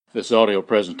This audio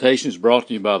presentation is brought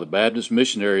to you by the Baptist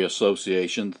Missionary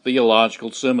Association Theological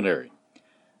Seminary.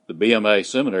 The BMA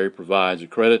Seminary provides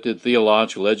accredited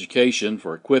theological education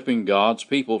for equipping God's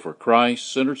people for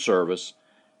Christ-centered service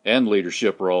and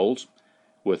leadership roles,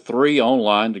 with 3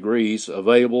 online degrees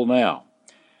available now.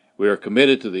 We are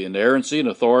committed to the inerrancy and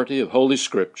authority of Holy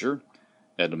Scripture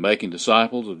and to making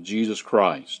disciples of Jesus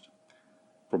Christ.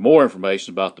 For more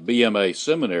information about the BMA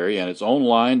Seminary and its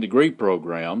online degree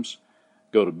programs,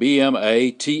 go to bmats.edu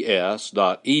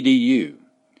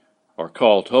or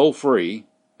call toll-free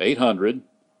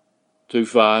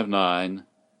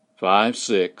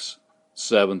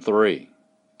 800-259-5673.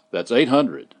 That's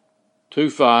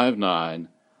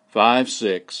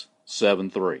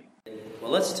 800-259-5673.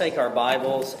 Well, let's take our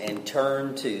Bibles and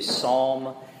turn to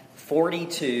Psalm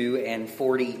 42 and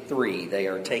 43. They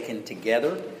are taken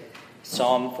together,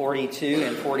 Psalm 42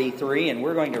 and 43, and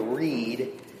we're going to read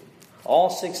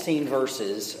all 16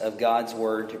 verses of God's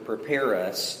Word to prepare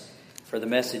us for the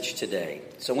message today.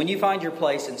 So when you find your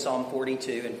place in Psalm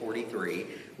 42 and 43,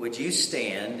 would you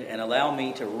stand and allow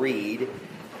me to read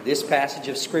this passage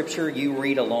of Scripture? You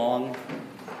read along,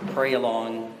 pray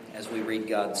along as we read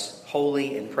God's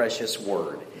holy and precious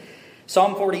Word.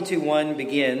 Psalm 42:1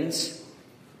 begins,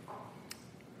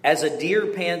 "As a deer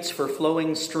pants for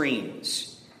flowing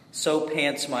streams, so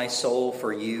pants my soul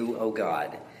for you, O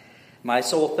God. My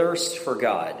soul thirsts for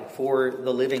God, for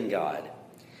the living God.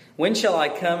 When shall I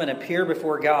come and appear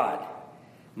before God?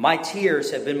 My tears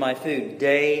have been my food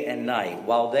day and night,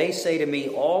 while they say to me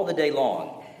all the day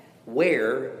long,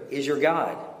 'Where is your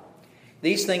God?'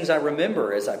 These things I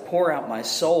remember as I pour out my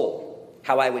soul,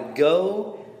 how I would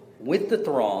go with the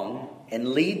throng and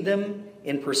lead them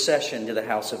in procession to the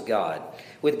house of God,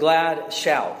 with glad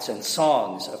shouts and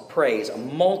songs of praise, a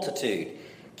multitude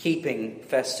keeping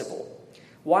festival.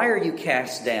 Why are you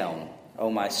cast down,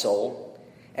 O my soul?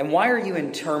 And why are you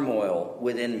in turmoil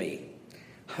within me?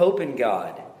 Hope in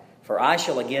God, for I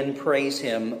shall again praise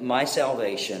him, my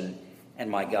salvation and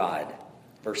my God."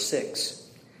 Verse 6,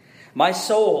 "My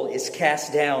soul is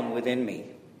cast down within me.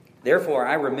 Therefore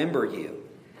I remember you.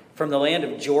 From the land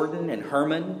of Jordan and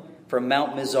Hermon, from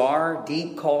Mount Mizar,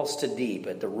 deep calls to deep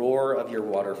at the roar of your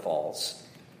waterfalls.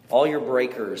 All your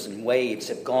breakers and waves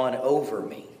have gone over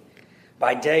me.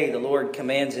 By day the Lord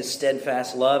commands his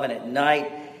steadfast love, and at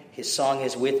night his song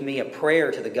is with me, a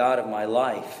prayer to the God of my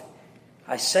life.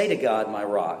 I say to God, my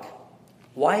rock,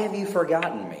 why have you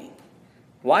forgotten me?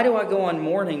 Why do I go on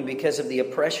mourning because of the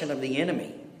oppression of the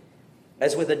enemy?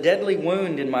 As with a deadly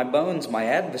wound in my bones, my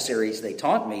adversaries, they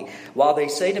taunt me, while they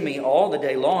say to me all the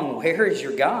day long, 'Where is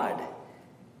your God?'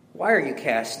 Why are you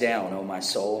cast down, O my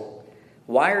soul?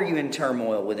 Why are you in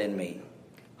turmoil within me?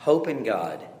 Hope in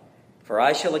God, for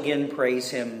I shall again praise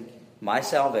him, my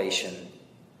salvation,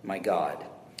 my God."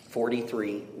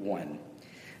 43:1.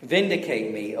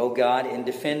 "Vindicate me, O God, and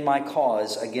defend my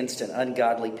cause against an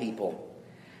ungodly people.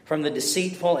 From the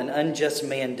deceitful and unjust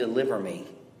man deliver me.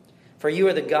 For you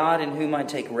are the God in whom I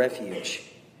take refuge.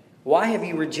 Why have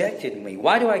you rejected me?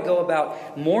 Why do I go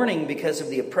about mourning because of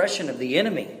the oppression of the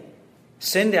enemy?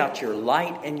 Send out your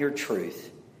light and your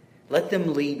truth. Let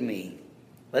them lead me.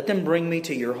 Let them bring me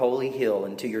to your holy hill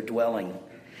and to your dwelling.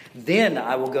 Then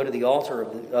I will go to the altar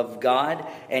of God,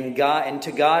 and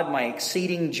to God my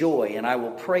exceeding joy, and I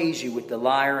will praise you with the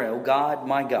lyre, O God,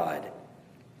 my God.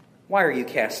 Why are you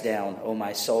cast down, O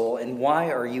my soul, and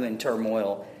why are you in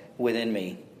turmoil within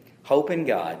me? Hope in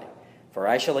God, for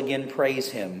I shall again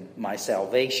praise him, my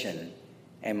salvation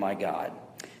and my God."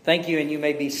 Thank you, and you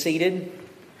may be seated.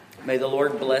 May the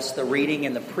Lord bless the reading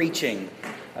and the preaching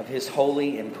of his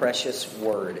holy and precious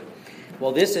word.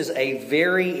 Well, this is a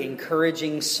very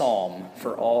encouraging psalm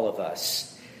for all of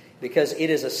us, because it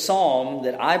is a psalm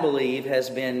that I believe has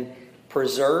been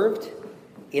preserved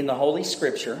in the Holy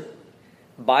Scripture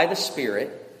by the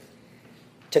Spirit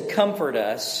to comfort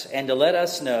us and to let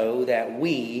us know that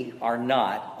we are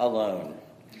not alone.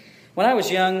 When I was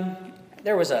young,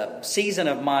 there was a season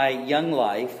of my young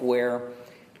life where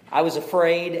I was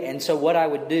afraid, and so what I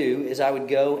would do is I would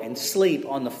go and sleep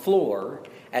on the floor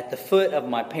at the foot of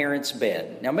my parents'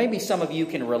 bed. Now, maybe some of you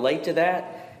can relate to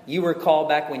that. You recall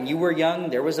back when you were young,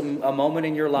 there was a moment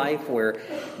in your life where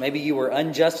maybe you were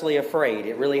unjustly afraid.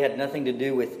 It really had nothing to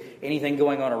do with anything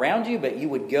going on around you, but you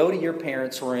would go to your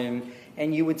parents' room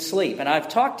and you would sleep. And I've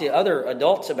talked to other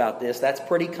adults about this. That's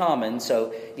pretty common,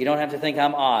 so you don't have to think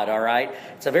I'm odd, all right?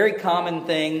 It's a very common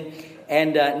thing.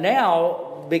 And now,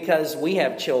 because we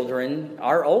have children,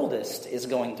 our oldest is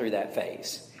going through that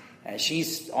phase.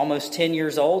 She's almost 10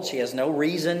 years old. She has no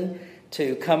reason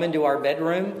to come into our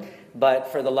bedroom.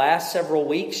 But for the last several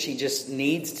weeks, she just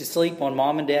needs to sleep on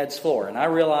Mom and Dad's floor. And I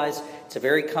realize it's a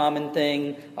very common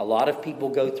thing. A lot of people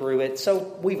go through it.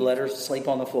 So we've let her sleep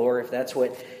on the floor if that's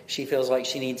what she feels like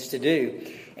she needs to do.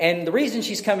 And the reason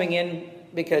she's coming in,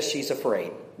 because she's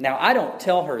afraid. Now, I don't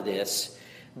tell her this,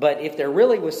 but if there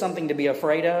really was something to be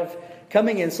afraid of,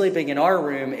 coming and sleeping in our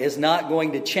room is not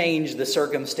going to change the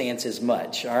circumstances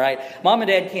much. All right? Mom and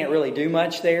Dad can't really do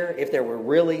much there if there were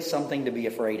really something to be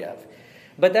afraid of.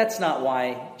 But that's not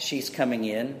why she's coming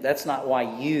in. That's not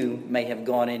why you may have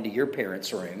gone into your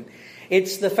parents' room.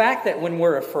 It's the fact that when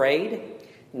we're afraid,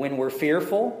 when we're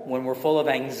fearful, when we're full of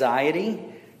anxiety,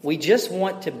 we just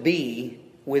want to be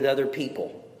with other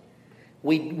people.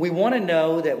 We want to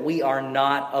know that we are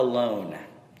not alone.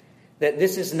 That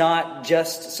this is not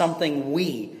just something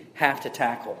we have to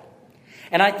tackle.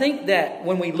 And I think that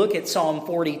when we look at Psalm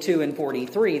 42 and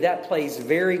 43, that plays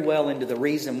very well into the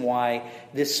reason why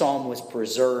this psalm was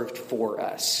preserved for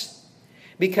us.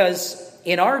 Because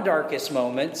in our darkest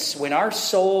moments, when our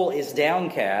soul is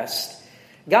downcast,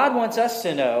 God wants us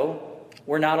to know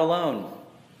we're not alone.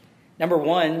 Number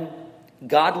one,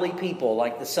 godly people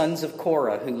like the sons of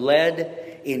Korah who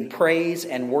led in praise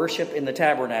and worship in the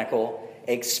tabernacle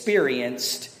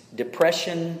experienced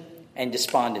depression and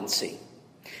despondency.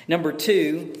 Number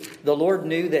two, the Lord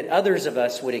knew that others of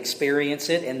us would experience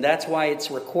it, and that's why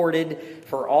it's recorded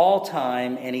for all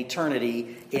time and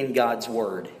eternity in God's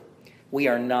Word. We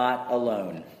are not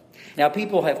alone. Now,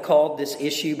 people have called this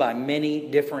issue by many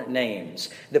different names.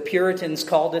 The Puritans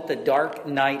called it the dark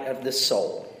night of the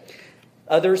soul.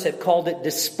 Others have called it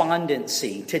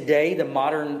despondency. Today, the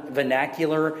modern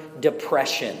vernacular,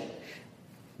 depression.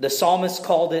 The psalmist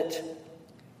called it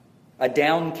a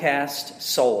downcast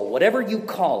soul. Whatever you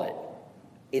call it,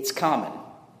 it's common.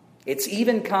 It's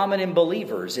even common in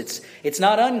believers. It's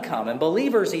not uncommon.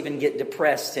 Believers even get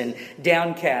depressed and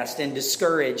downcast and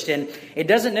discouraged. And it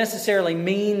doesn't necessarily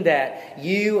mean that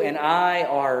you and I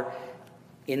are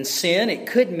in sin. It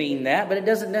could mean that, but it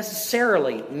doesn't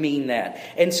necessarily mean that.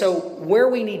 And so where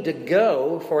we need to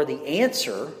go for the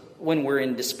answer when we're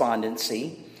in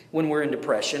despondency, when we're in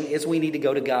depression, is we need to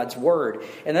go to God's Word.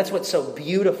 And that's what's so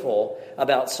beautiful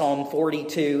about Psalm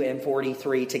 42 and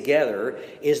 43 together,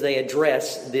 is they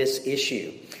address this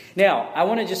issue. Now, I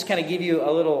want to just kind of give you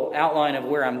a little outline of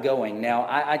where I'm going. Now,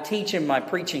 I teach in my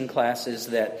preaching classes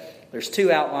that there's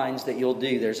two outlines that you'll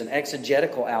do. There's an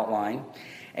exegetical outline.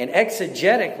 And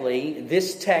exegetically,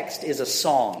 this text is a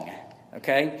song.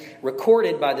 Okay,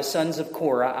 recorded by the sons of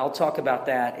Korah. I'll talk about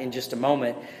that in just a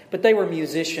moment. But they were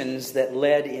musicians that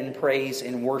led in praise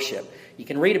and worship. You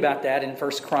can read about that in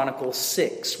 1 Chronicles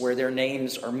 6, where their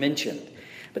names are mentioned.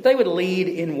 But they would lead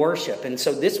in worship. And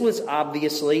so this was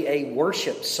obviously a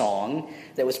worship song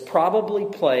that was probably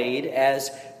played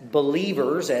as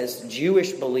believers, as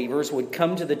Jewish believers, would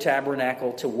come to the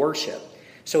tabernacle to worship.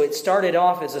 So it started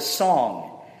off as a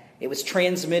song. It was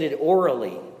transmitted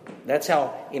orally. That's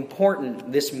how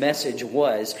important this message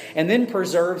was. And then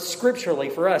preserved scripturally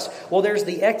for us. Well, there's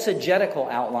the exegetical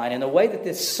outline. And the way that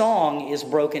this song is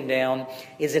broken down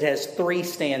is it has three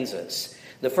stanzas.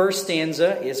 The first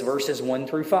stanza is verses 1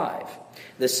 through 5.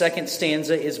 The second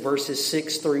stanza is verses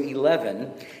 6 through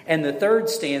 11. And the third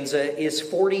stanza is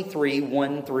 43,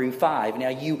 1 through 5. Now,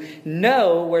 you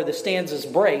know where the stanzas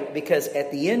break because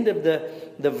at the end of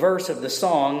the verse of the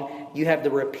song, you have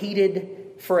the repeated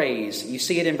phrase. You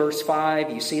see it in verse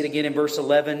 5. You see it again in verse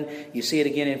 11. You see it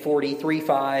again in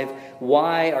 43:5.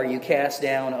 Why are you cast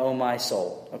down, O my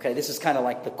soul? Okay, this is kind of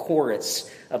like the chorus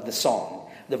of the song.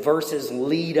 The verses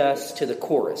lead us to the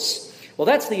chorus. Well,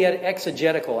 that's the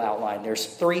exegetical outline. There's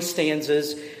three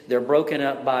stanzas. They're broken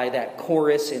up by that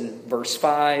chorus in verse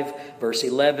 5, verse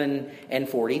 11, and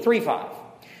 43:5.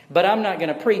 But I'm not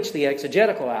going to preach the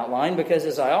exegetical outline because,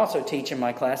 as I also teach in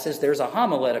my classes, there's a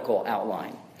homiletical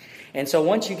outline. And so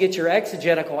once you get your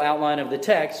exegetical outline of the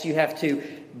text, you have to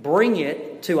bring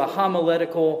it to a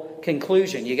homiletical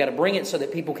conclusion. You got to bring it so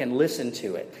that people can listen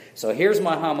to it. So here's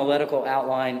my homiletical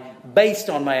outline based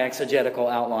on my exegetical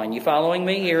outline. You following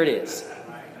me? Here it is.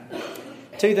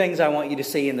 Two things I want you to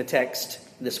see in the text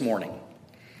this morning.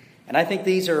 And I think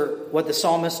these are what the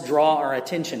psalmists draw our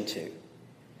attention to.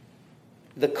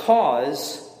 The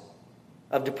cause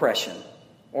of depression,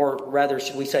 or rather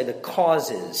should we say the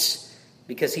causes,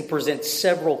 because he presents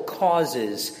several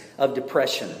causes of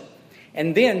depression.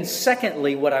 And then,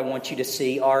 secondly, what I want you to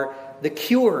see are the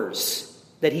cures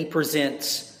that he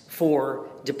presents for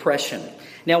depression.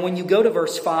 Now, when you go to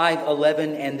verse 5,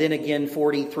 11, and then again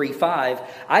 43:5,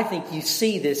 I think you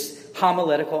see this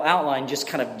homiletical outline just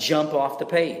kind of jump off the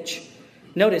page.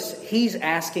 Notice, he's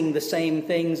asking the same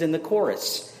things in the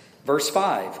chorus. Verse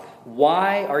 5,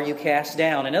 Why are you cast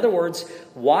down? In other words,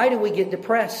 why do we get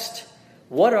depressed?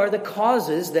 What are the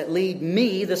causes that lead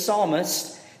me, the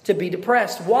psalmist, to be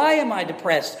depressed? Why am I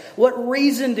depressed? What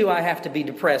reason do I have to be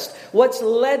depressed? What's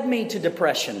led me to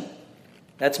depression?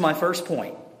 That's my first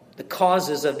point, the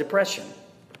causes of depression.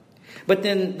 But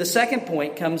then the second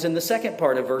point comes in the second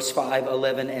part of verse 5,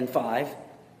 11, and 5,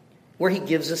 where he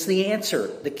gives us the answer,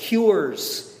 the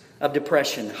cures of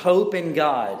depression, hope in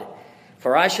God.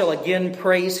 For I shall again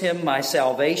praise him, my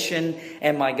salvation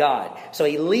and my God. So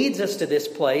he leads us to this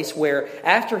place where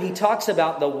after he talks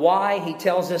about the why, he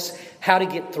tells us how to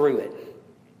get through it.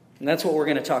 And that's what we're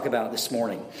going to talk about this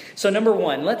morning. So number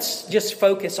one, let's just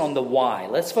focus on the why.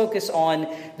 Let's focus on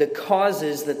the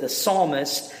causes that the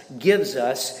psalmist gives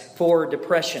us for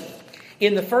depression.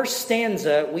 In the first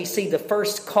stanza, we see the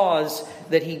first cause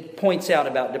that he points out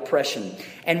about depression.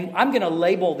 And I'm going to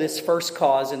label this first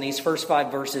cause in these first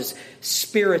 5 verses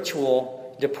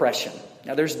spiritual depression.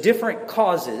 Now, there's different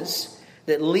causes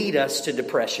that lead us to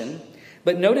depression.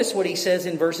 But notice what he says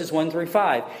in verses 1 through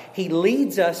 5. He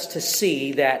leads us to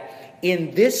see that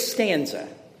in this stanza,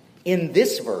 in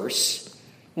this verse,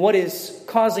 what is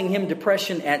causing him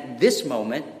depression at this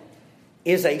moment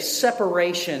is a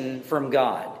separation from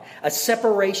God, a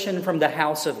separation from the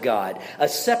house of God, a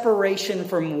separation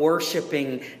from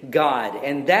worshiping God.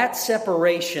 And that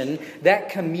separation, that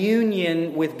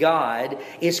communion with God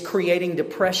is creating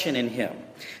depression in him.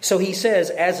 So he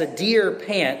says, as a deer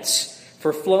pants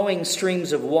for flowing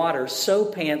streams of water, so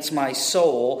pants my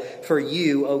soul for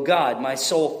you, O God. My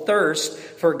soul thirsts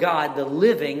for God, the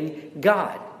living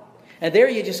God. And there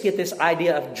you just get this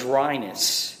idea of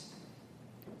dryness.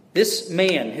 This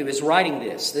man who is writing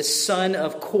this son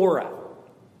of Korah,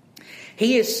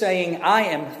 he is saying, I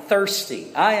am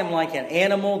thirsty. I am like an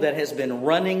animal that has been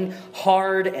running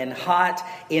hard and hot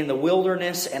in the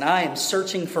wilderness, and I am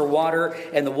searching for water,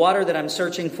 and the water that I'm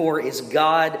searching for is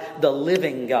God, the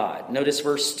living God. Notice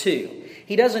verse 2.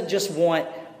 He doesn't just want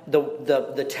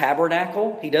the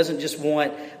tabernacle. He doesn't just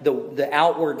want the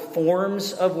outward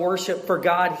forms of worship for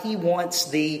God. He wants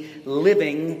the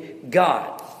living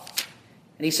God.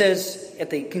 And he says at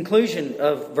the conclusion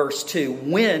of verse 2,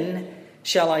 when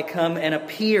shall I come and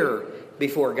appear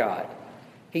before God?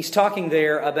 He's talking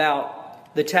there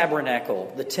about the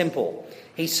tabernacle, the temple.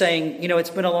 He's saying,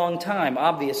 it's been a long time,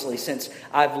 obviously, since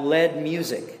I've led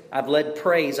music, I've led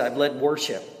praise, I've led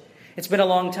worship. It's been a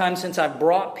long time since I've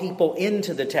brought people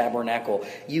into the tabernacle.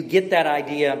 You get that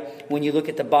idea when you look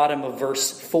at the bottom of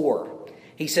verse 4.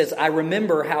 He says, I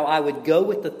remember how I would go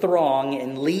with the throng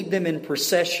and lead them in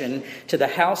procession to the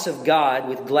house of God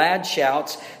with glad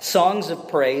shouts, songs of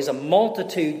praise, a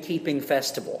multitude keeping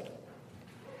festival.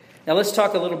 Now let's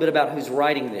talk a little bit about who's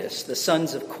writing this, the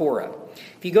sons of Korah.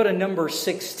 If you go to Numbers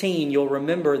 16, you'll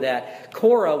remember that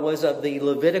Korah was of the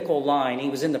Levitical line. He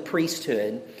was in the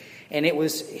priesthood, and it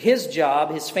was his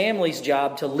job, his family's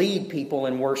job, to lead people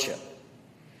in worship.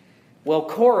 Well,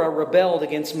 Korah rebelled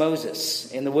against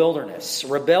Moses in the wilderness,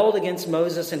 rebelled against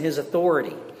Moses and his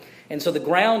authority. And so the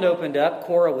ground opened up.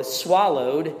 Korah was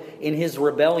swallowed in his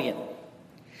rebellion.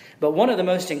 But one of the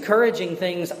most encouraging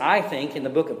things, I think, in the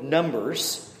book of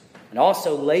Numbers, and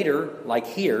also later, like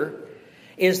here,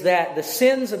 is that the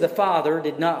sins of the father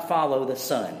did not follow the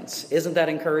sons. Isn't that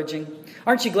encouraging?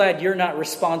 Aren't you glad you're not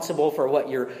responsible for what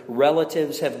your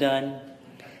relatives have done?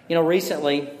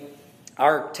 Recently,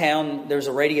 our town, there's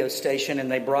a radio station, and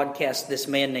they broadcast this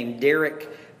man named Derek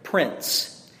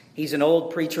Prince. He's an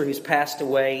old preacher who's passed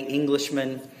away,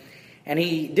 Englishman. And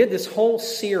he did this whole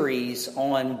series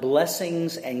on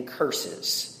blessings and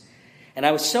curses. And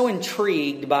I was so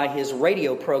intrigued by his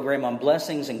radio program on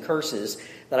blessings and curses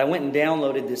that I went and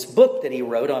downloaded this book that he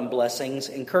wrote on blessings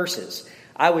and curses.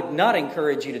 I would not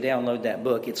encourage you to download that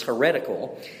book. It's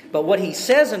heretical. But what he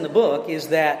says in the book is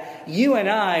that you and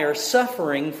I are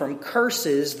suffering from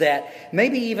curses that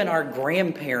maybe even our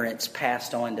grandparents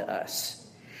passed on to us.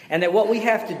 And that what we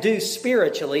have to do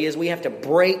spiritually is we have to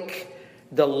break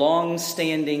the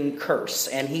long-standing curse.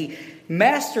 And he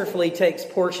masterfully takes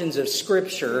portions of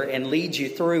Scripture and leads you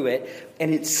through it.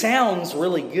 And it sounds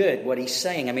really good, what he's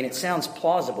saying. I mean, it sounds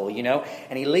plausible,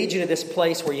 And he leads you to this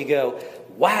place where you go,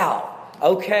 wow.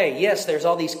 Okay, yes, there's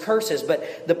all these curses,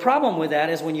 but the problem with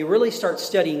that is when you really start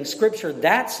studying Scripture,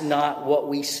 that's not what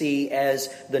we see as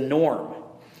the norm.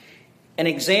 An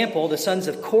example, the sons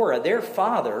of Korah, their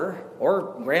father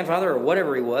or grandfather or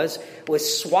whatever he was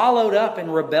swallowed up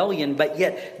in rebellion, but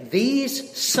yet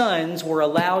these sons were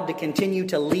allowed to continue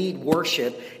to lead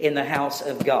worship in the house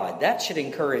of God. That should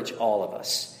encourage all of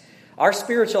us. Our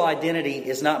spiritual identity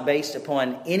is not based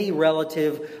upon any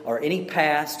relative or any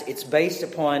past. It's based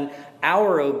upon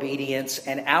our obedience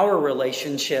and our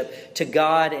relationship to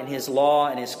God and His law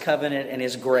and His covenant and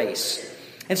His grace.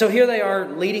 And so here they are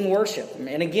leading worship.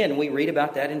 And again, we read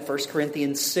about that in 1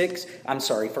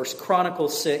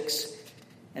 Chronicles 6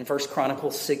 and 1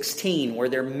 Chronicles 16, where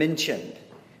they're mentioned,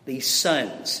 these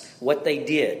sons, what they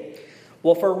did.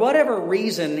 Well, for whatever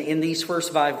reason in these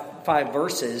first five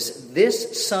verses,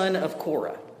 this son of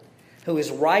Korah, who is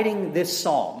writing this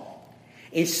psalm,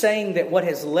 is saying that what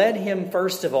has led him,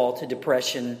 first of all, to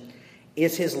depression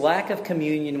is his lack of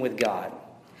communion with God.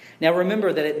 Now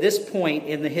remember that at this point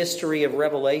in the history of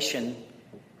Revelation,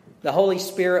 the Holy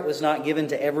Spirit was not given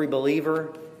to every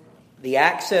believer. The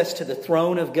access to the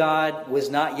throne of God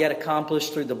was not yet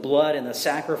accomplished through the blood and the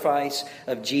sacrifice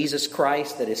of Jesus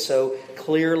Christ that is so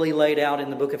clearly laid out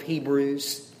in the book of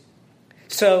Hebrews.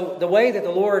 So the way that the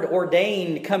Lord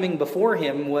ordained coming before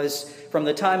Him was from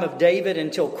the time of David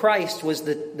until Christ was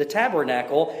the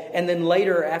tabernacle, and then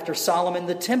later after Solomon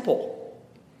the temple.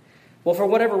 Well, for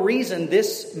whatever reason,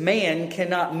 this man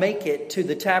cannot make it to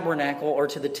the tabernacle or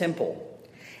to the temple.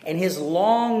 And his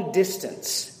long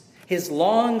distance, his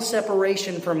long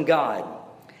separation from God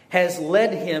has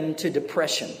led him to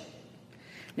depression.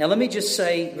 Now, let me just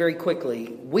say very quickly,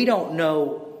 we don't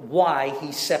know why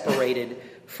he separated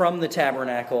from the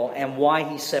tabernacle and why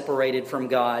he's separated from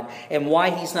God and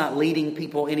why he's not leading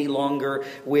people any longer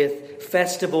with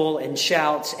festival and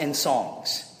shouts and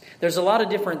songs. There's a lot of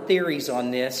different theories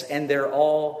on this, and they're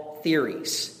all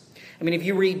theories. I mean, if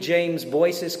you read James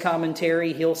Boyce's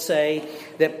commentary, he'll say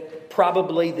that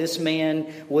probably this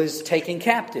man was taken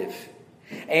captive.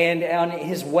 And on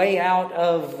his way out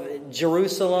of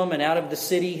Jerusalem and out of the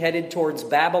city headed towards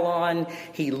Babylon,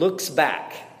 he looks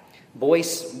back.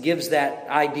 Boyce gives that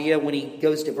idea when he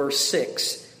goes to verse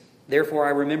 6. Therefore I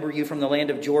remember you from the land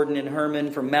of Jordan and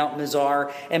Hermon, from Mount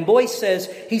Mizar. And Boyce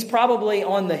says he's probably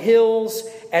on the hills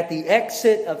at the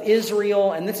exit of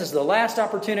Israel, and this is the last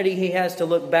opportunity he has to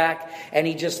look back, and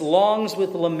he just longs with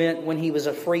lament when he was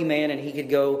a free man and he could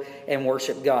go and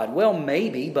worship God. Well,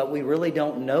 maybe, but we really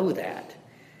don't know that.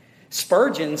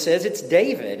 Spurgeon says it's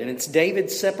David, and it's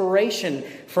David's separation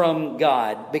from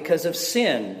God because of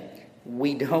sin.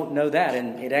 We don't know that,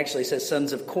 and it actually says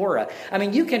sons of Korah. I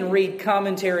mean, you can read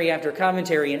commentary after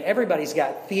commentary, and everybody's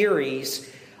got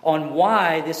theories on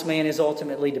why this man is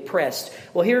ultimately depressed.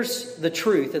 Well, here's the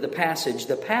truth of the passage.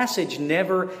 The passage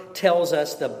never tells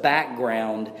us the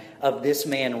background of this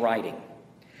man writing.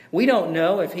 We don't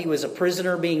know if he was a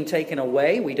prisoner being taken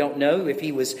away. We don't know if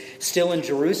he was still in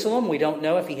Jerusalem. We don't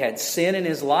know if he had sin in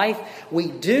his life. We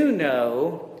do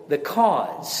know the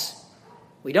cause.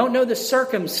 We don't know the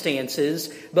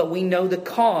circumstances, but we know the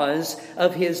cause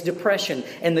of his depression.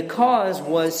 And the cause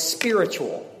was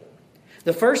spiritual.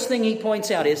 The first thing he points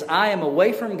out is, I am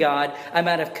away from God. I'm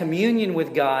out of communion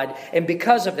with God. And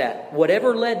because of that,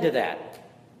 whatever led to that,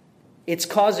 it's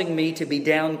causing me to be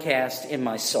downcast in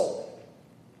my soul.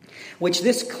 Which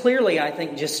this clearly, I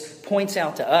think, just points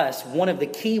out to us one of the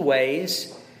key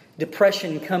ways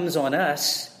depression comes on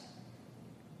us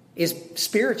is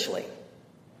spiritually.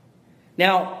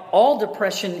 Now, all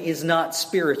depression is not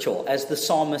spiritual, as the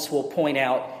psalmist will point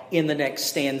out in the next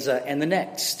stanza and the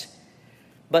next.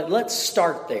 But let's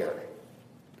start there.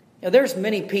 Now, there's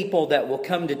many people that will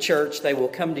come to church, they will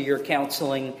come to your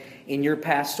counseling in your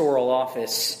pastoral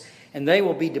office, and they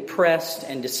will be depressed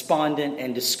and despondent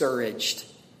and discouraged.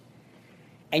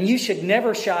 And you should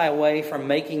never shy away from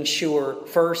making sure,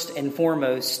 first and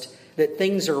foremost, that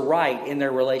things are right in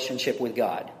their relationship with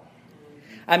God.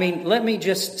 I mean, let me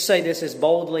just say this as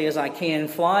boldly as I can,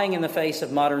 flying in the face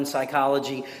of modern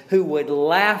psychology, who would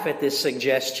laugh at this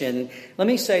suggestion. Let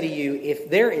me say to you, if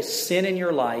there is sin in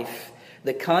your life,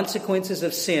 the consequences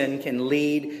of sin can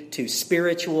lead to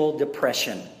spiritual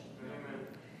depression.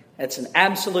 That's an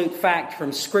absolute fact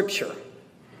from Scripture.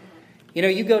 You know,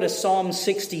 you go to Psalm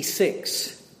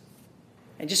 66,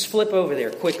 and just flip over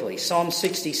there quickly. Psalm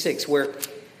 66, where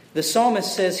the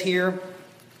psalmist says here,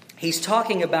 he's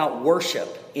talking about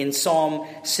worship in Psalm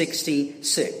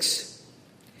 66.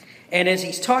 And as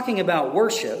he's talking about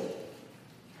worship,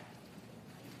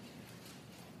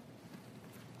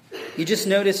 you just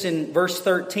notice in verse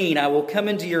 13, I will come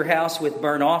into your house with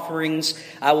burnt offerings.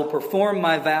 I will perform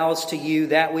my vows to you,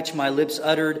 that which my lips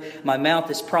uttered. My mouth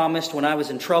has promised when I was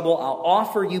in trouble. I'll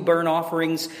offer you burnt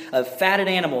offerings of fatted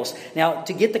animals. Now,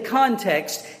 to get the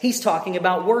context, he's talking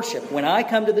about worship. When I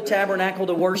come to the tabernacle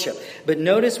to worship. But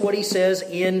notice what he says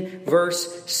in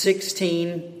verse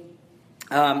 16.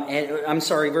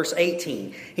 Verse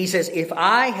 18. He says, if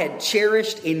I had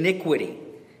cherished iniquity.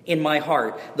 in my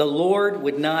heart, the Lord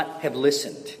would not have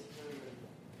listened.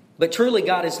 But truly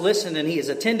God has listened and He has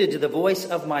attended to the voice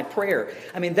of my prayer.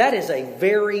 I mean, that is a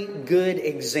very good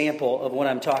example of what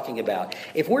I'm talking about.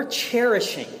 If we're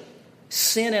cherishing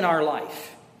sin in our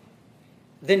life,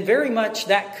 then very much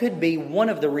that could be one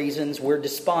of the reasons we're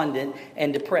despondent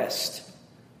and depressed.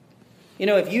 You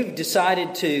know, if you've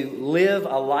decided to live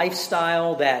a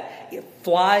lifestyle that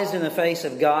flies in the face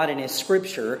of God and His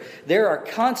Scripture, there are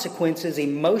consequences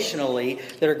emotionally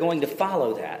that are going to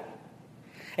follow that.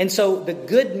 And so the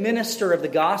good minister of the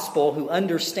gospel who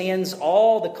understands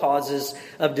all the causes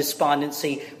of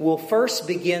despondency will first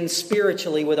begin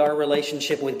spiritually with our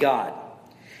relationship with God.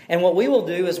 And what we will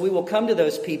do is we will come to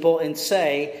those people and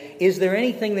say, is there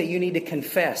anything that you need to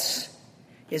confess?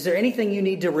 Is there anything you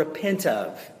need to repent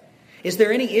of? Is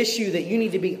there any issue that you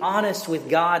need to be honest with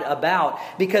God about?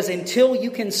 Because until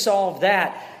you can solve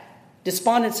that,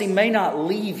 despondency may not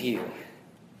leave you.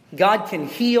 God can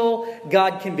heal,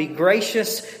 God can be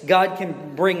gracious, God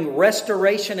can bring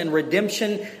restoration and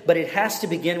redemption, but it has to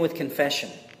begin with confession.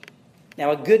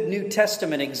 Now, a good New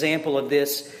Testament example of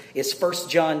this is 1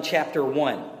 John chapter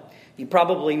 1. You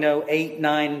probably know 8,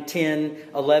 9, 10,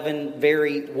 11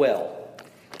 very well.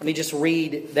 Let me just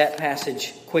read that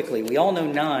passage quickly. We all know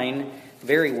 9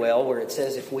 very well, where it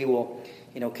says if we will,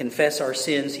 confess our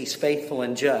sins, He's faithful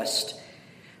and just.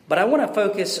 But I want to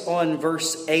focus on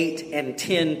verse 8 and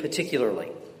 10 particularly.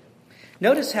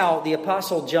 Notice how the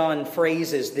Apostle John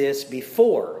phrases this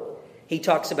before he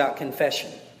talks about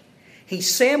confession. He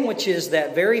sandwiches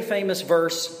that very famous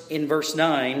verse in verse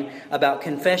 9 about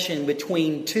confession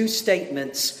between two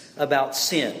statements about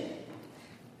sin.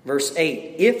 Verse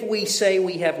 8, if we say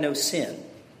we have no sin,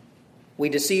 we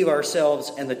deceive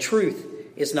ourselves and the truth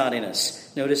is not in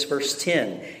us. Notice verse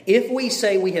 10, if we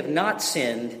say we have not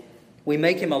sinned, we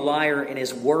make Him a liar and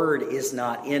His word is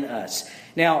not in us.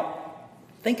 Now,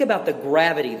 think about the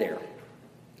gravity there.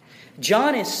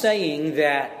 John is saying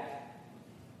that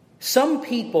some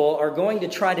people are going to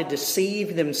try to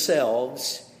deceive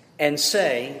themselves and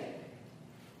say,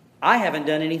 I haven't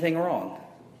done anything wrong.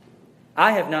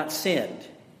 I have not sinned.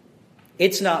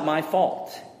 It's not my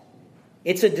fault.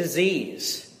 It's a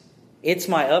disease. It's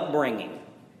my upbringing.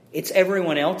 It's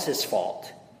everyone else's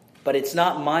fault. But it's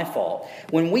not my fault.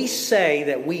 When we say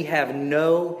that we have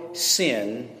no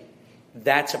sin,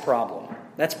 that's a problem.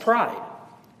 That's pride.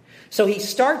 So he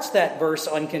starts that verse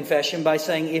on confession by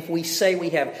saying, if we say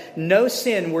we have no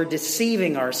sin, we're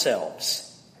deceiving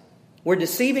ourselves. We're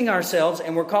deceiving ourselves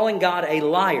and we're calling God a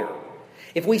liar.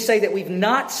 If we say that we've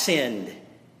not sinned,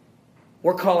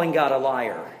 we're calling God a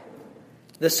liar.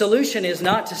 The solution is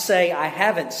not to say, I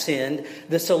haven't sinned.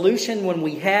 The solution when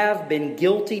we have been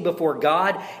guilty before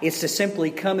God is to simply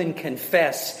come and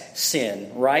confess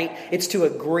sin, right? It's to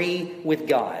agree with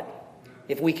God.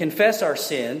 If we confess our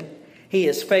sin, He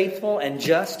is faithful and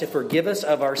just to forgive us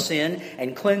of our sin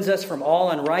and cleanse us from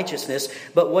all unrighteousness.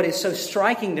 But what is so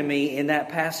striking to me in that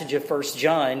passage of 1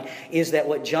 John is that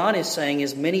what John is saying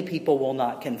is many people will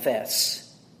not confess.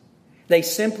 They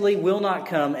simply will not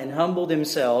come and humble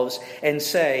themselves and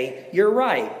say, you're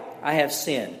right, I have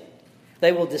sinned.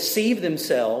 They will deceive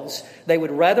themselves. They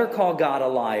would rather call God a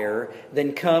liar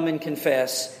than come and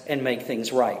confess and make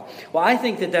things right. Well, I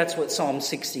think that that's what Psalm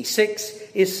 66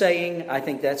 is saying. I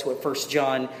think that's what 1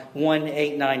 John 1,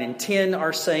 8, 9, and 10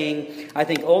 are saying. I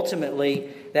think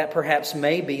ultimately that perhaps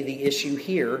may be the issue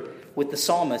here with the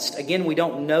psalmist. Again, we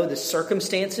don't know the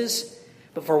circumstances,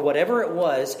 but for whatever it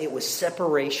was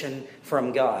separation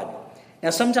from God. Now,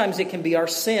 sometimes it can be our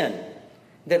sin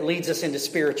that leads us into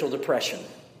spiritual depression.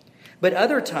 But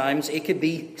other times it could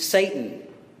be Satan.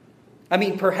 I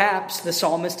mean, perhaps the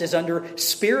psalmist is under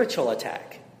spiritual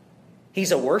attack.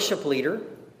 He's a worship leader.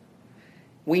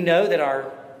 We know that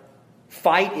our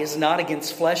fight is not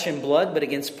against flesh and blood, but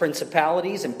against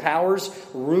principalities and powers,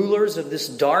 rulers of this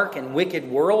dark and wicked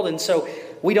world. And so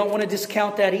we don't want to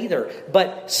discount that either.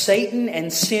 But Satan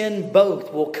and sin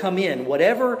both will come in.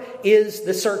 Whatever is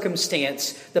the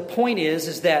circumstance, the point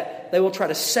is that they will try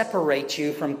to separate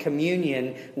you from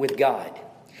communion with God.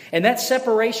 And that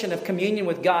separation of communion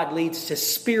with God leads to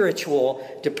spiritual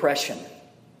depression.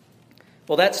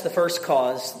 Well, that's the first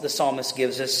cause the psalmist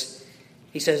gives us.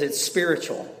 He says it's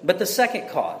spiritual. But the second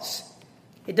cause,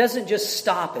 it doesn't just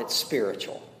stop at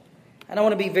spiritual. And I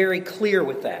want to be very clear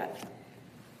with that.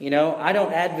 I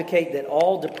don't advocate that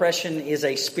all depression is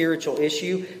a spiritual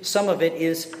issue. Some of it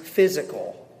is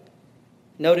physical.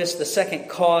 Notice the second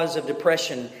cause of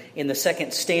depression in the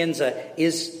second stanza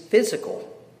is physical.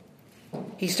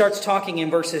 He starts talking in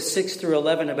verses 6 through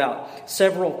 11 about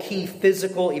several key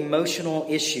physical, emotional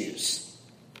issues.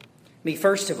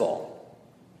 First of all,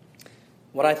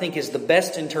 what I think is the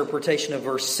best interpretation of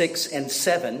verse 6 and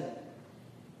 7.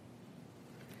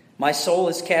 My soul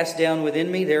is cast down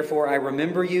within me, therefore I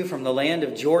remember you from the land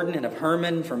of Jordan and of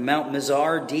Hermon, from Mount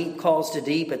Mizar. Deep calls to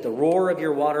deep at the roar of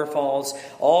your waterfalls.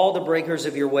 All the breakers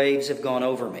of your waves have gone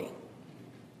over me.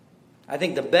 I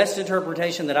think the best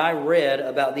interpretation that I read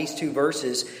about these two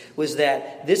verses was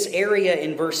that this area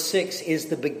in verse 6 is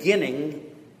the beginning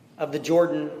of the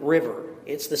Jordan River.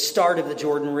 It's the start of the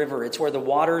Jordan River. It's where the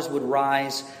waters would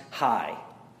rise high.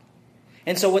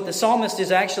 And so what the psalmist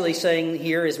is actually saying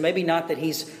here is maybe not that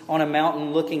he's on a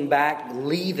mountain looking back,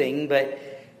 leaving, but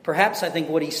perhaps I think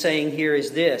what he's saying here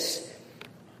is this: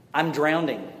 I'm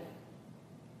drowning.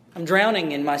 I'm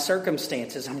drowning in my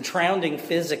circumstances. I'm drowning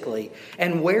physically.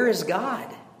 And where is God?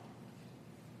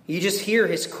 You just hear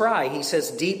his cry. He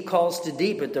says, deep calls to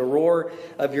deep at the roar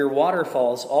of your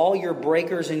waterfalls. All your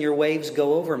breakers and your waves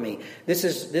go over me. This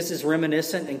is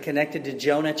reminiscent and connected to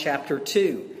Jonah chapter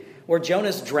 2, where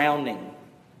Jonah's drowning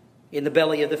in the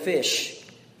belly of the fish.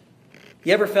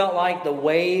 You ever felt like the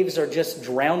waves are just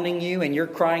drowning you and you're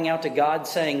crying out to God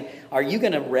saying, are you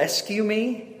going to rescue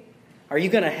me? Are you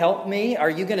going to help me? Are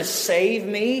you going to save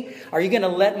me? Are you going to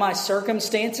let my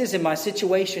circumstances and my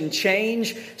situation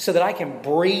change so that I can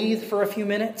breathe for a few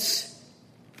minutes?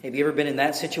 Have you ever been in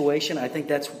that situation? I think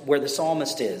that's where the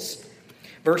psalmist is.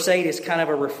 Verse 8 is kind of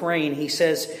a refrain. He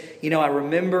says, I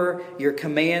remember your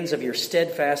commands of your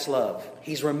steadfast love.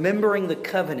 He's remembering the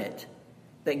covenant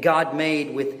that God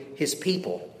made with his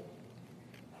people.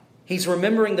 He's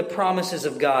remembering the promises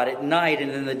of God at night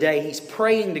and in the day. He's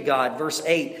praying to God. Verse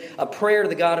 8, a prayer to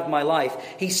the God of my life.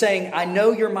 He's saying, I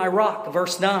know you're my rock.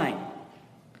 Verse 9.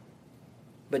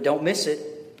 But don't miss it.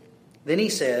 Then he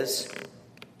says,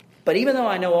 but even though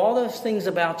I know all those things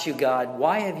about you, God,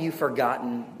 why have you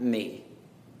forgotten me?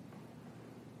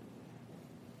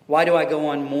 Why do I go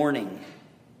on mourning?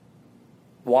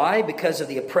 Why? Because of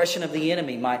the oppression of the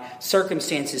enemy, my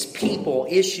circumstances, people,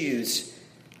 issues,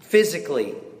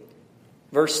 physically.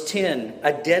 Verse 10,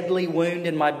 a deadly wound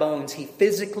in my bones. He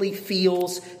physically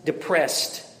feels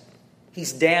depressed.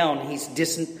 He's down. He's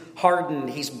disheartened.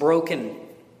 He's broken.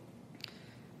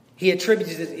 He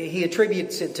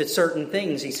attributes it to certain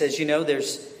things. He says,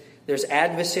 there's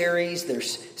adversaries,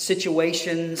 there's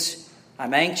situations.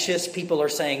 I'm anxious. People are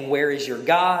saying, where is your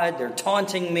God? They're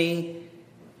taunting me.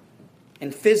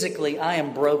 And physically, I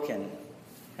am broken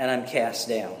and I'm cast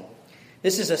down.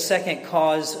 This is a second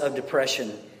cause of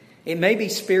depression. It may be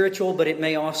spiritual, but it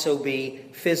may also be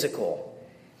physical.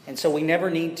 And so we never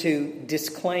need to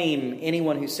disclaim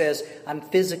anyone who says, I'm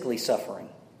physically suffering.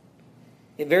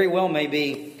 It very well may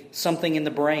be something in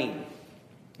the brain.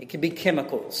 It could be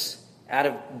chemicals out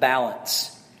of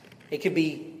balance. It could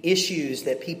be issues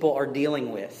that people are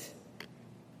dealing with.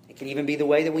 It can even be the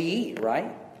way that we eat,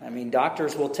 right?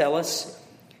 Doctors will tell us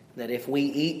that if we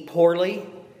eat poorly,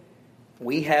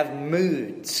 we have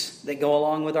moods that go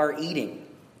along with our eating.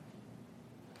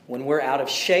 When we're out of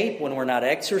shape, when we're not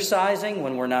exercising,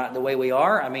 when we're not the way we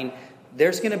are,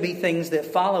 there's going to be things that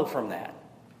follow from that.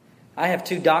 I have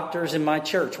two doctors in my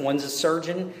church. One's a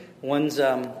surgeon, one's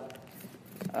an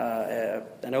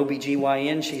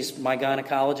OBGYN. She's my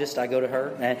gynecologist. I go to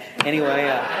her. Anyway,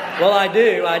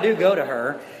 I do go to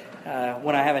her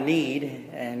when I have a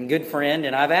need, and good friend.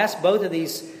 And I've asked both of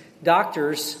these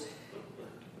doctors,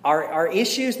 are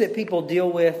issues that people deal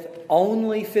with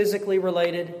only physically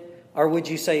related? Or would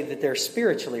you say that they're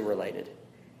spiritually related?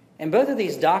 And both of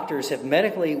these doctors have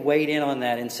medically weighed in on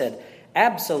that and said,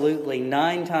 absolutely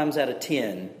 9 times out of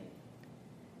 10,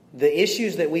 the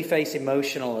issues that we face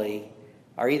emotionally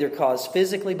are either caused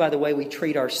physically by the way we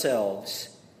treat ourselves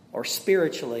or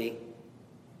spiritually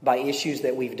by issues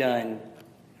that we've done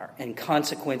and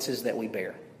consequences that we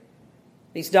bear.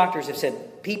 These doctors have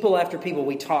said, people after people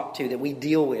we talk to, that we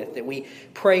deal with, that we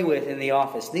pray with in the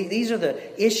office, these are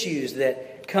the issues that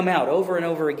come out over and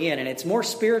over again. And it's more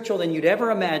spiritual than you'd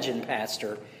ever imagine,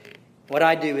 Pastor. What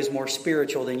I do is more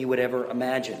spiritual than you would ever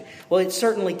imagine. Well, it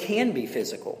certainly can be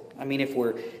physical. If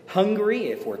we're hungry,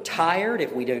 if we're tired,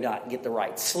 if we do not get the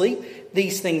right sleep,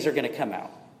 these things are going to come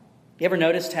out. You ever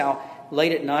noticed how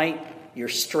late at night you're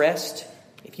stressed?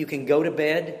 If you can go to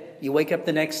bed, you wake up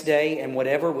the next day and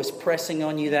whatever was pressing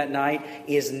on you that night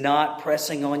is not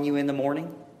pressing on you in the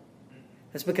morning?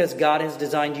 That's because God has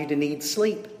designed you to need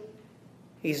sleep.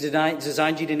 He's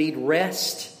designed you to need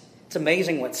rest. It's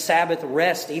amazing what Sabbath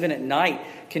rest, even at night,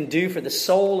 can do for the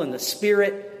soul and the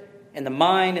spirit and the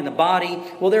mind and the body.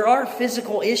 Well, there are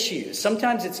physical issues.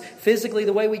 Sometimes it's physically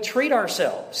the way we treat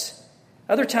ourselves.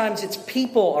 Other times it's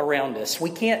people around us.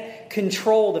 We can't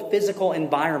control the physical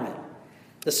environment.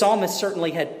 The psalmist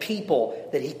certainly had people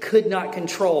that he could not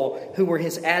control who were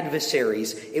his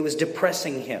adversaries. It was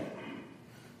depressing him.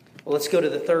 Well, let's go to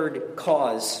the third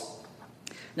cause.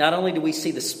 Not only do we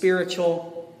see the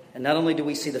spiritual, and not only do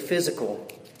we see the physical,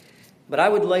 but I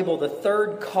would label the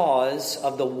third cause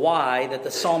of the why that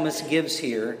the psalmist gives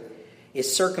here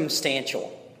is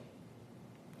circumstantial.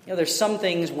 There's some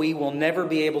things we will never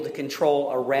be able to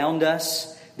control around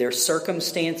us. There's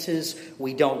circumstances.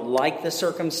 We don't like the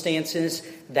circumstances.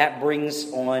 That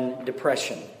brings on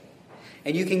depression.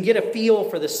 And you can get a feel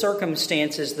for the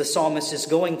circumstances the psalmist is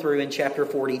going through in chapter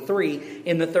 43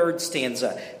 in the third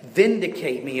stanza.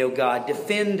 Vindicate me, O God.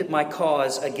 Defend my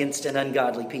cause against an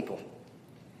ungodly people.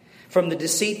 From the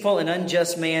deceitful and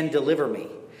unjust man, deliver me.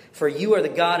 For you are the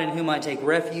God in whom I take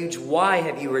refuge. Why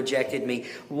have you rejected me?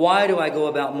 Why do I go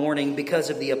about mourning? Because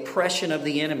of the oppression of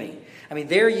the enemy. I mean,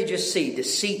 there you just see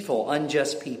deceitful,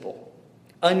 unjust people,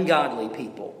 ungodly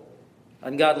people.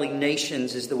 Ungodly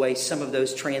nations is the way some of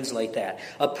those translate that.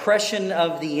 Oppression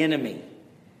of the enemy.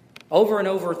 Over and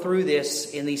over through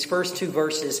this, in these first two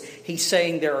verses, he's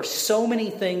saying there are so many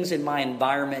things in my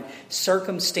environment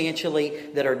circumstantially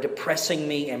that are depressing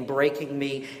me and breaking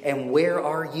me. And where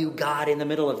are you, God, in the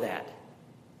middle of that?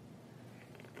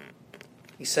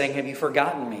 He's saying, have you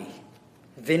forgotten me?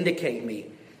 Vindicate me.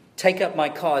 Take up my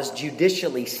cause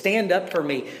judicially. Stand up for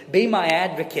me. Be my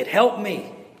advocate. Help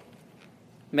me.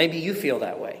 Maybe you feel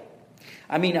that way.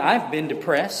 I mean, I've been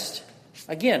depressed.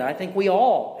 Again, I think we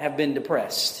all have been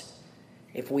depressed.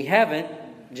 If we haven't,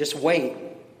 just wait.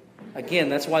 Again,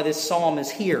 that's why this psalm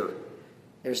is here.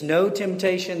 There's no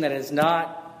temptation that has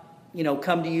not,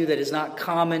 come to you that is not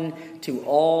common to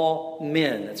all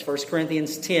men. That's 1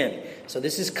 Corinthians 10. So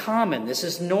this is common. This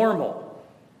is normal.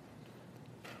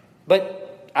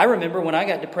 But I remember when I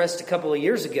got depressed a couple of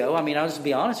years ago. I mean, I'll just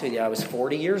be honest with you. I was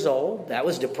 40 years old. That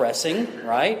was depressing,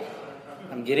 right?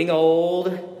 I'm getting old.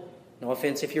 No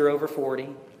offense if you're over 40.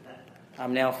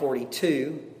 I'm now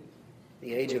 42.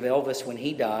 The age of Elvis when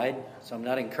he died, so I'm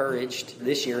not encouraged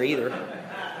this year either.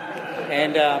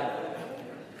 And,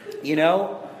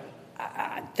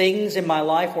 things in my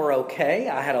life were okay.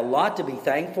 I had a lot to be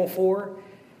thankful for,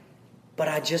 but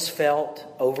I just felt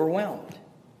overwhelmed.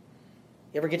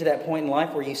 You ever get to that point in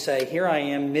life where you say, here I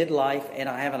am midlife and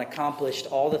I haven't accomplished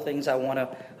all the things I want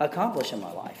to accomplish in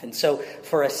my life? And so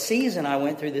for a season I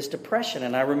went through this depression,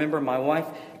 and I remember my wife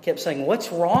kept saying,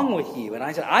 what's wrong with you? And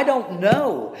I said, I don't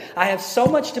know. I have so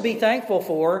much to be thankful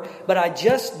for, but I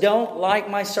just don't like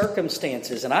my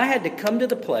circumstances. And I had to come to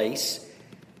the place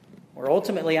where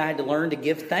ultimately I had to learn to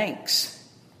give thanks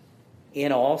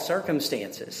in all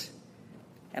circumstances.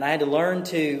 And I had to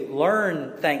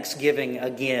learn thanksgiving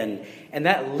again. And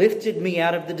that lifted me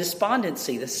out of the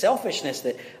despondency, the selfishness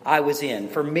that I was in.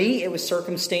 For me, it was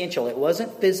circumstantial. It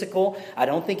wasn't physical. I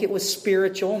don't think it was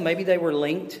spiritual. Maybe they were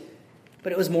linked.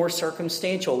 But it was more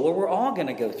circumstantial. Well, we're all going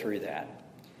to go through that.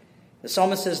 The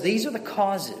psalmist says these are the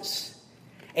causes.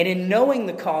 And in knowing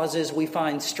the causes, we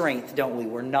find strength, don't we?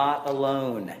 We're not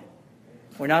alone.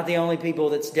 We're not the only people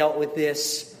that's dealt with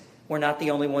this. We're not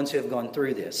the only ones who have gone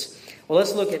through this. Well,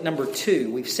 let's look at number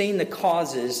 2. We've seen the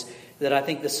causes that I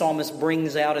think the psalmist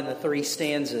brings out in the 3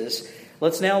 stanzas.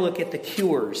 Let's now look at the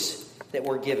cures that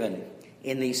were given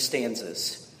in these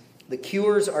stanzas. The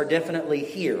cures are definitely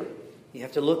here. You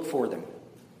have to look for them.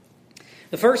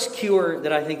 The first cure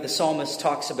that I think the psalmist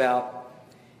talks about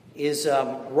is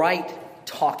right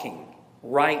talking.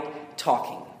 Right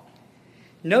talking.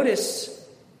 Notice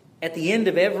at the end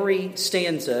of every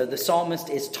stanza, the psalmist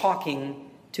is talking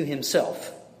to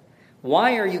himself.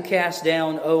 Why are you cast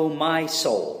down, O my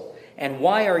soul? And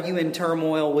why are you in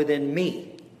turmoil within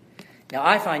me? Now,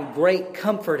 I find great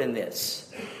comfort in this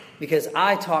because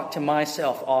I talk to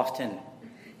myself often.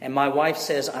 And my wife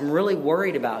says, I'm really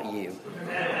worried about you.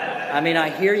 I mean, I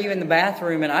hear you in the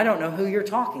bathroom and I don't know who you're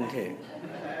talking to.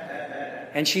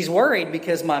 And she's worried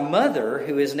because my mother,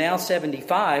 who is now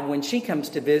 75, when she comes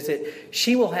to visit,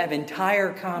 she will have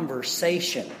entire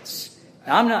conversations.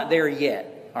 Now, I'm not there yet.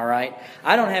 All right?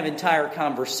 I don't have entire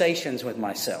conversations with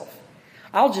myself.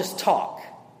 I'll just talk.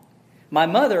 My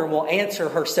mother will answer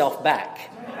herself back.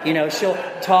 She'll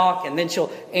talk and then she'll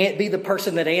be the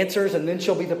person that answers and then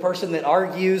she'll be the person that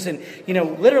argues. And,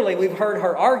 literally we've heard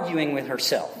her arguing with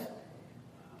herself.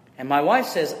 And my wife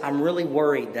says, I'm really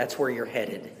worried that's where you're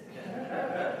headed.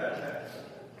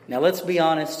 Now, let's be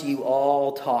honest. You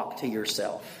all talk to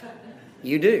yourself.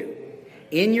 You do.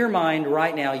 In your mind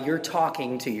right now, you're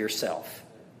talking to yourself.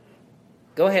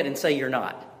 Go ahead and say you're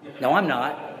not. No, I'm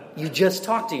not. You just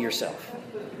talk to yourself.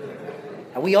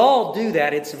 Now, we all do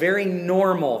that. It's very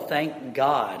normal. Thank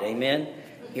God. Amen.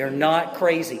 You're not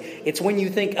crazy. It's when you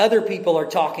think other people are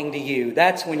talking to you.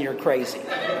 That's when you're crazy.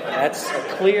 That's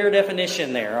a clear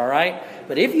definition there, all right?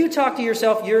 But if you talk to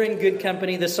yourself, you're in good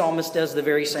company. The psalmist does the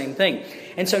very same thing.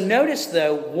 And so notice,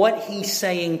 though, what he's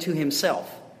saying to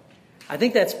himself. I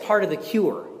think that's part of the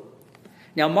cure.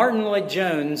 Now, Martin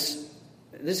Lloyd-Jones,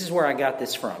 this is where I got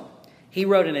this from. He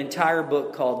wrote an entire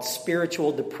book called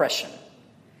Spiritual Depression.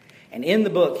 And in the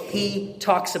book, he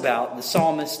talks about the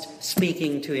psalmist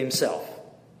speaking to himself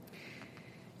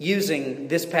using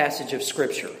this passage of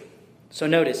Scripture. So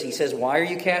notice, he says, why are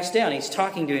you cast down? He's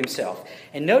talking to himself.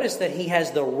 And notice that he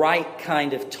has the right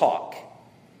kind of talk.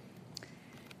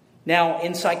 Now,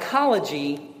 in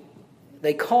psychology,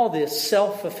 they call this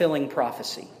self-fulfilling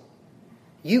prophecy.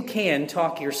 You can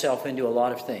talk yourself into a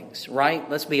lot of things, right?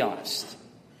 Let's be honest.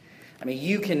 I mean,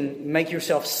 you can make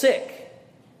yourself sick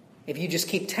if you just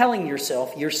keep telling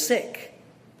yourself you're sick.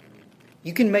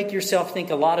 You can make yourself think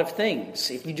a lot of things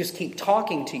if you just keep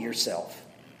talking to yourself.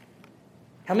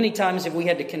 How many times have we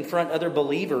had to confront other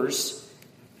believers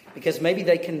because maybe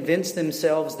they convinced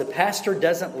themselves the pastor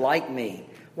doesn't like me?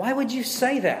 Why would you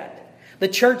say that? The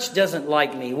church doesn't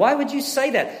like me. Why would you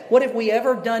say that? What have we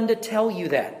ever done to tell you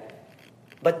that?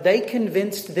 But they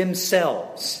convinced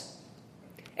themselves.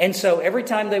 And so every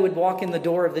time they would walk in the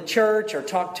door of the church or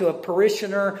talk to a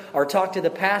parishioner or talk to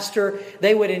the pastor,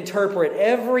 they would interpret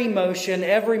every motion,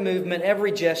 every movement,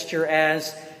 every gesture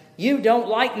as, you don't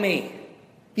like me.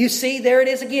 You see, there it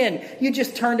is again. You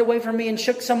just turned away from me and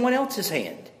shook someone else's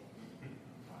hand.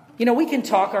 You know, we can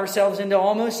talk ourselves into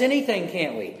almost anything,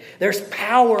 can't we? There's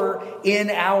power in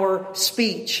our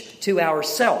speech to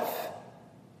ourself.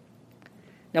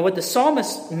 Now, what the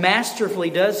psalmist masterfully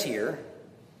does here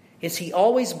is he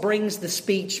always brings the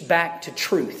speech back to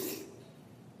truth.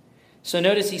 So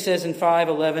notice he says in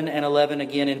 5:11 and 11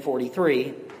 again in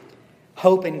 43,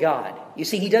 hope in God. You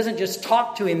see, he doesn't just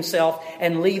talk to himself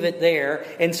and leave it there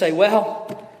and say,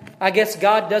 well, I guess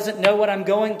God doesn't know what I'm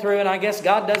going through and I guess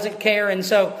God doesn't care and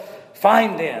so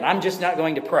fine then, I'm just not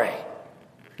going to pray.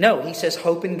 No, he says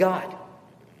hope in God.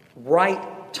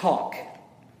 Right talk.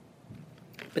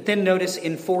 But then notice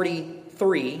in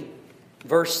 43,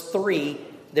 verse 3,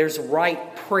 there's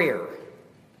right prayer.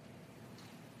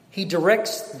 He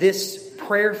directs this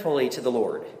prayerfully to the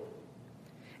Lord.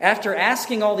 After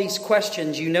asking all these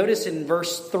questions, you notice in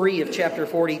verse 3 of chapter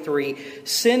 43,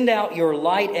 send out your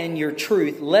light and your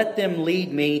truth. Let them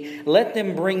lead me. Let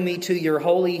them bring me to your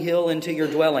holy hill and to your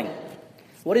dwelling.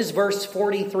 What is verse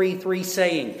 43:3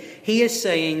 saying? He is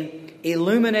saying,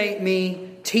 illuminate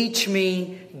me, teach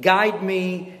me, guide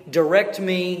me, direct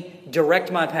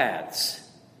my paths.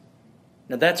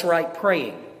 Now that's right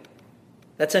praying.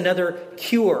 That's another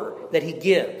cure that he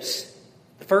gives.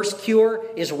 The first cure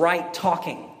is right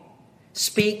talking.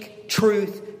 Speak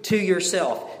truth to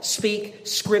yourself. Speak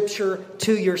Scripture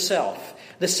to yourself.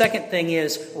 The second thing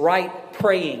is right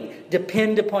praying.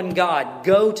 Depend upon God.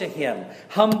 Go to Him.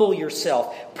 Humble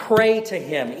yourself. Pray to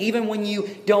Him. Even when you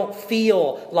don't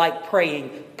feel like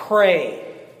praying, pray.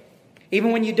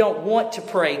 Even when you don't want to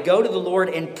pray, go to the Lord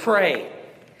and pray.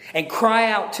 And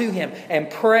cry out to Him and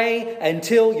pray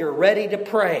until you're ready to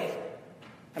pray.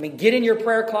 I mean, get in your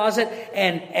prayer closet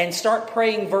and start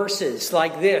praying verses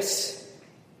like this.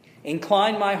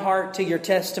 Incline my heart to your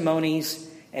testimonies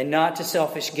and not to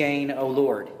selfish gain, O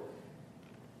Lord.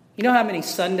 You know how many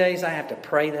Sundays I have to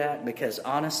pray that? Because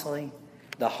honestly,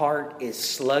 the heart is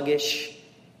sluggish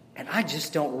and I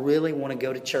just don't really want to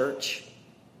go to church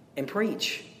and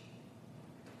preach.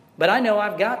 But I know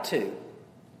I've got to.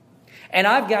 And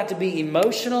I've got to be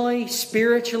emotionally,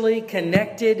 spiritually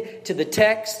connected to the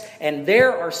text. And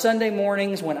there are Sunday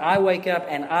mornings when I wake up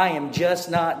and I am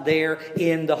just not there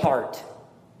in the heart.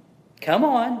 Come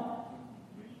on.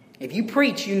 If you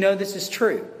preach, you know this is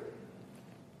true.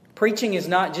 Preaching is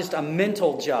not just a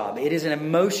mental job. It is an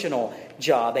emotional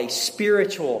job, a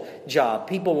spiritual job.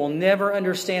 People will never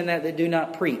understand that do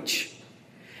not preach.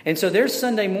 And so there's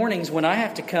Sunday mornings when I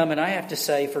have to come and I have to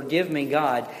say, forgive me,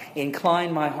 God,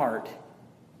 incline my heart.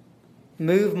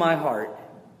 Move my heart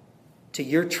to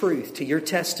your truth, to your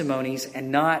testimonies,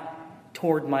 and not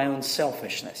toward my own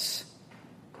selfishness.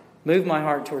 Move my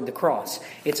heart toward the cross.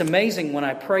 It's amazing when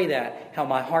I pray that, how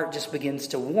my heart just begins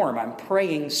to warm. I'm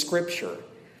praying Scripture.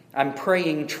 I'm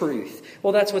praying truth.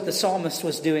 Well, that's what the psalmist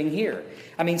was doing here.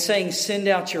 I mean, saying send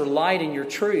out your light and your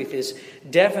truth is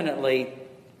definitely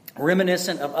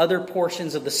reminiscent of other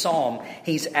portions of the psalm.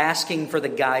 He's asking for the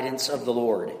guidance of the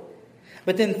Lord.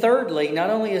 But then thirdly,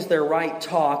 not only is there right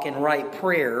talk and right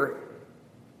prayer,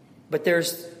 but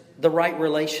there's the right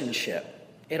relationship.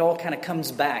 It all kind of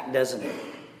comes back, doesn't it?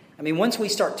 I mean, once we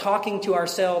start talking to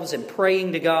ourselves and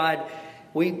praying to God,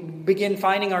 we begin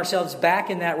finding ourselves back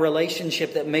in that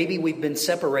relationship that maybe we've been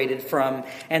separated from,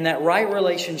 and that right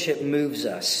relationship moves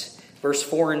us. Verse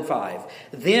 4 and 5.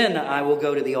 Then I will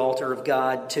go to the altar of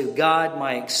God, to God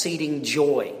my exceeding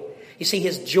joy. You see,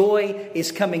 His joy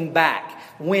is coming back.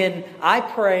 When I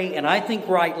pray and I think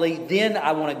rightly, then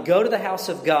I want to go to the house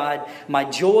of God. My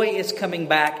joy is coming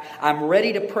back. I'm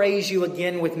ready to praise you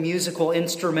again with musical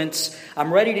instruments.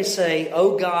 I'm ready to say,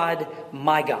 "Oh God,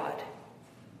 my God."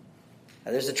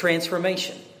 Now, there's a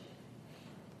transformation.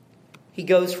 He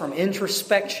goes from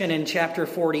introspection in chapter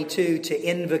 42 to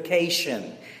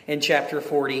invocation in chapter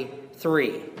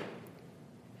 43.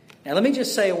 Now, let me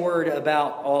just say a word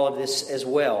about all of this as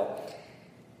well.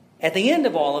 At the end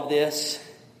of all of this,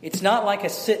 it's not like a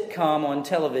sitcom on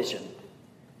television.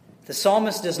 The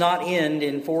psalmist does not end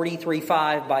in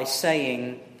 43:5 by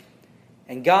saying,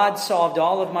 "And God solved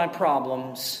all of my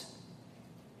problems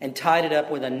and tied it up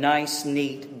with a nice,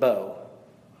 neat bow."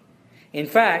 In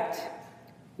fact,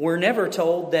 we're never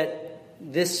told that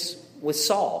this was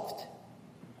solved.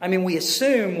 I mean, we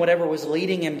assume whatever was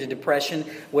leading him to depression,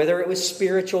 whether it was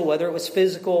spiritual, whether it was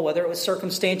physical, whether it was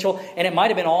circumstantial, and it might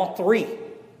have been all three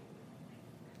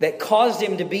that caused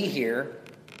him to be here.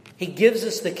 He gives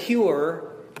us the cure,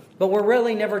 but we're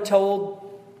really never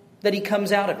told that he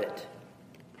comes out of it.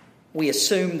 We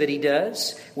assume that he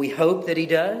does. We hope that he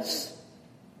does.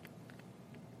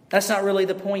 That's not really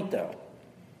the point, though.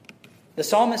 The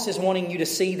psalmist is wanting you to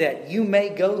see that you may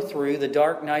go through the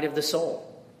dark night of the soul.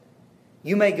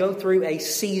 You may go through a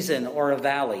season or a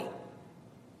valley.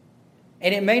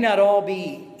 And it may not all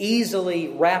be easily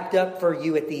wrapped up for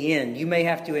you at the end. You may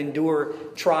have to endure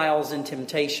trials and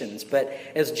temptations. But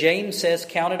as James says,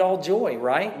 count it all joy,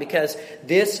 right? Because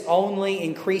this only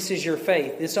increases your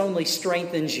faith. This only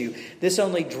strengthens you. This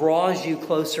only draws you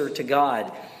closer to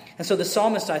God. And so the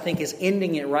psalmist, I think, is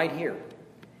ending it right here.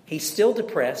 He's still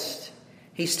depressed.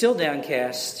 He's still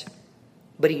downcast.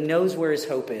 But he knows where his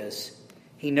hope is.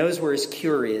 He knows where his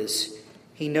cure is.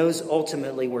 He knows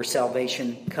ultimately where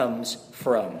salvation comes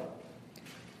from.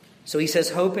 So he says,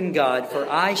 "Hope in God, for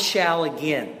I shall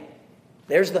again."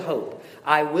 There's the hope.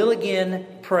 I will again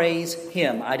praise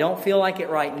Him. I don't feel like it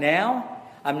right now.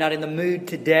 I'm not in the mood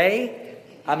today.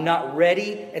 I'm not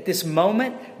ready at this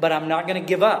moment, but I'm not going to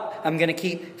give up. I'm going to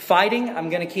keep fighting. I'm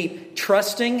going to keep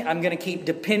trusting. I'm going to keep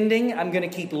depending. I'm going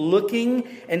to keep looking.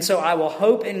 And so I will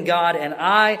hope in God, and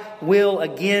I will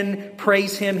again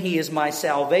praise Him. He is my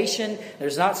salvation.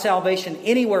 There's not salvation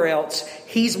anywhere else.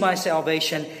 He's my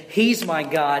salvation. He's my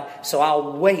God. So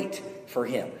I'll wait for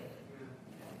Him.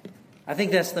 I think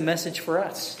that's the message for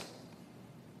us.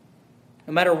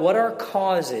 No matter what our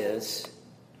cause is,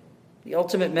 the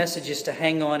ultimate message is to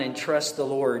hang on and trust the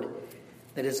Lord,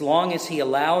 that as long as He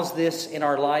allows this in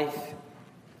our life,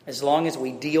 as long as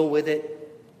we deal with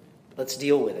it, let's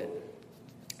deal with it.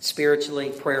 Spiritually,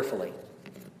 prayerfully.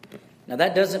 Now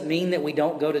that doesn't mean that we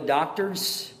don't go to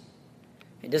doctors.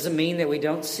 It doesn't mean that we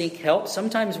don't seek help.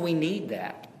 Sometimes we need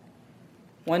that.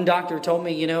 One doctor told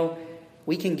me,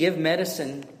 we can give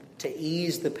medicine to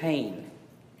ease the pain,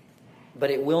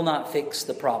 but it will not fix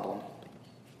the problem.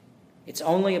 It's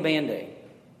only a Band-Aid.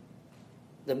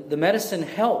 The medicine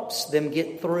helps them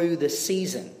get through the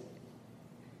season,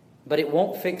 but it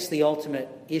won't fix the ultimate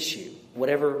issue,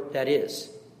 whatever that is.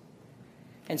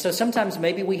 And so sometimes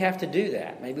maybe we have to do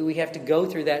that. Maybe we have to go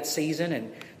through that season,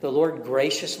 and the Lord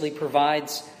graciously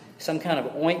provides some kind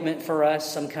of ointment for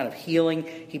us, some kind of healing.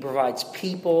 He provides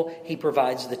people. He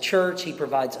provides the church. He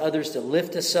provides others to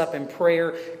lift us up in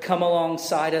prayer, come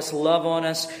alongside us, love on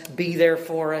us, be there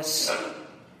for us.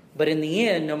 But in the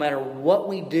end, no matter what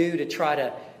we do to try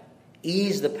to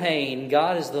ease the pain,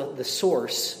 God is the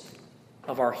source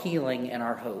of our healing and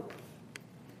our hope.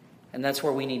 And that's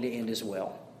where we need to end as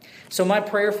well. So my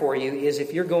prayer for you is,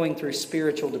 if you're going through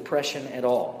spiritual depression at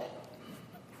all,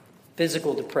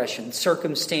 physical depression,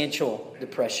 circumstantial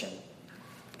depression,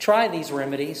 try these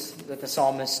remedies that the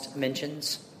psalmist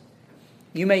mentions.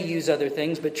 You may use other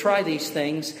things, but try these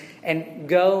things and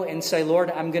go and say,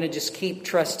 "Lord, I'm going to just keep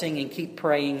trusting and keep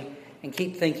praying and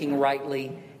keep thinking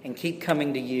rightly and keep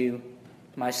coming to You,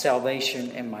 my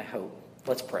salvation and my hope."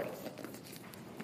 Let's pray.